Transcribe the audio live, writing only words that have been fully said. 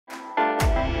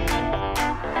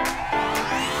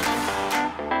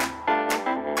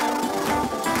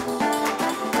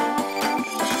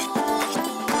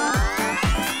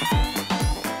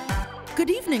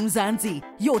Mzansi.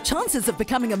 Your chances of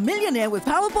becoming a millionaire with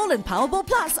Powerball and Powerball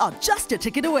Plus are just a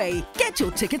ticket away. Get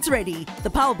your tickets ready. The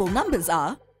Powerball numbers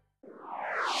are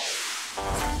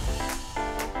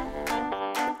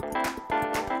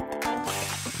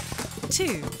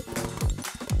 2,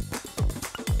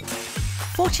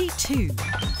 42,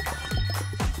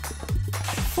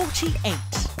 48,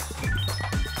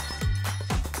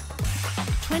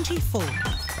 24,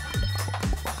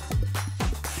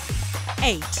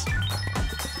 8,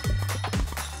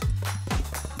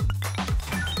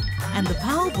 and the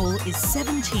Powerball is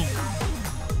 17.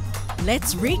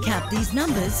 Let's recap these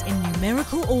numbers in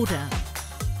numerical order.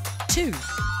 2,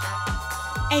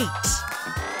 8,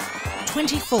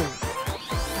 24,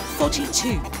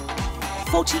 42,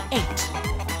 48,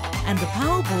 and the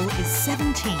Powerball is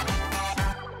 17.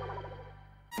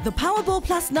 the Powerball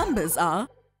Plus numbers are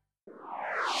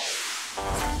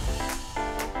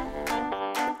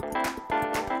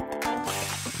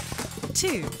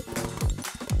 2,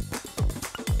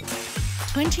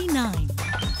 29,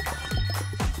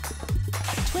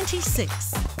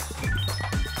 26,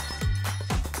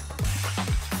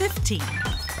 15,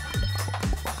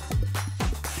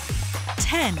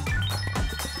 10,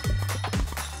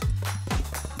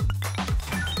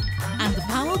 and the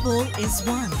Powerball is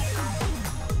 1.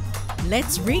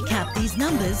 Let's recap these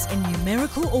numbers in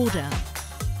numerical order.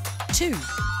 2,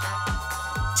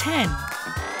 10,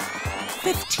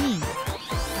 15,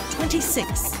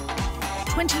 26,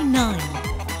 29,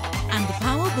 and the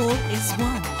Powerball is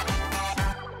 1.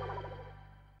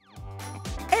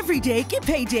 Every day, get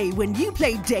payday when you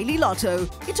play Daily Lotto.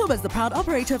 Itoba's the proud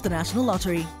operator of the National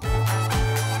Lottery.